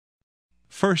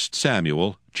1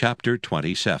 Samuel chapter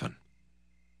 27.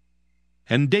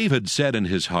 And David said in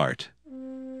his heart,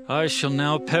 I shall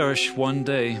now perish one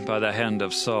day by the hand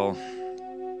of Saul.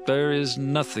 There is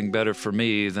nothing better for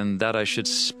me than that I should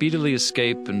speedily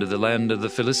escape into the land of the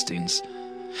Philistines.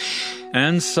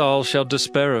 And Saul shall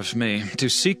despair of me, to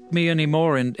seek me any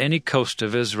more in any coast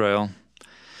of Israel.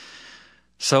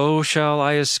 So shall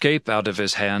I escape out of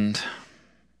his hand.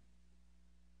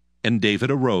 And David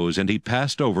arose, and he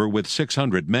passed over with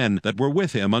 600 men that were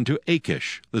with him unto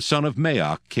Achish, the son of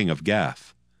Maoch, king of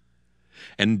Gath.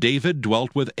 And David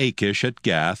dwelt with Achish at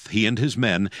Gath, he and his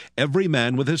men, every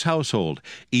man with his household,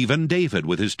 even David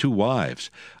with his 2 wives,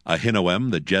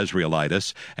 Ahinoam the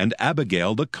Jezreelitess, and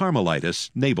Abigail the Carmelitess,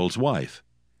 Nabal's wife.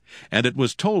 And it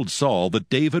was told Saul that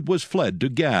David was fled to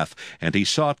Gath, and he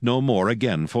sought no more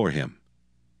again for him.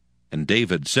 And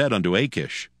David said unto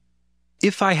Achish,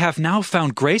 If I have now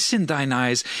found grace in thine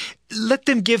eyes, let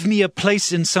them give me a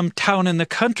place in some town in the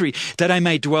country, that I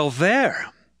may dwell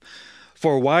there.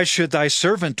 For why should thy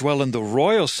servant dwell in the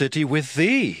royal city with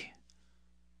thee?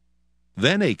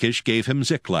 Then Achish gave him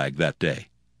Ziklag that day.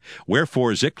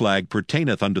 Wherefore Ziklag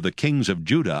pertaineth unto the kings of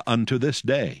Judah unto this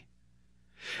day.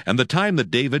 And the time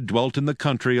that David dwelt in the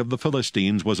country of the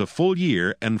Philistines was a full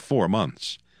year and 4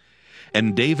 months.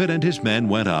 And David and his men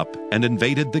went up, and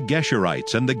invaded the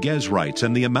Geshurites, and the Gezrites,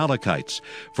 and the Amalekites,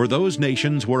 for those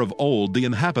nations were of old the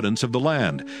inhabitants of the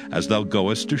land, as thou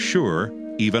goest to Shur,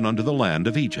 even unto the land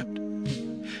of Egypt.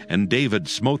 And David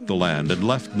smote the land, and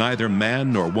left neither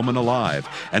man nor woman alive,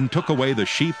 and took away the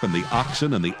sheep, and the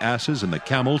oxen, and the asses, and the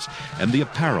camels, and the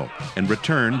apparel, and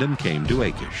returned and came to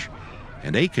Achish.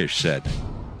 And Achish said,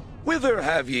 Whither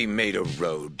have ye made a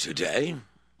road today?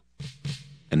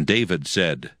 And David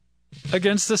said,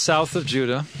 Against the south of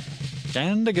Judah,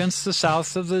 and against the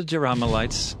south of the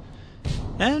Jerahmeelites,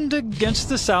 and against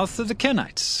the south of the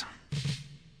Kenites.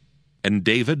 And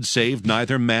David saved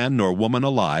neither man nor woman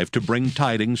alive to bring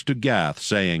tidings to Gath,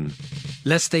 saying,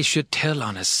 Lest they should tell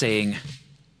on us, saying,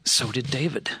 So did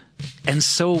David, and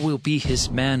so will be his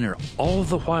manner all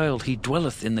the while he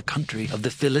dwelleth in the country of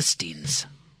the Philistines.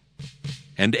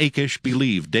 And Achish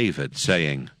believed David,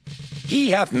 saying,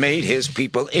 He hath made his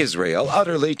people Israel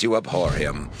utterly to abhor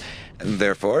him, and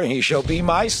therefore he shall be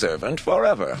my servant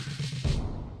forever.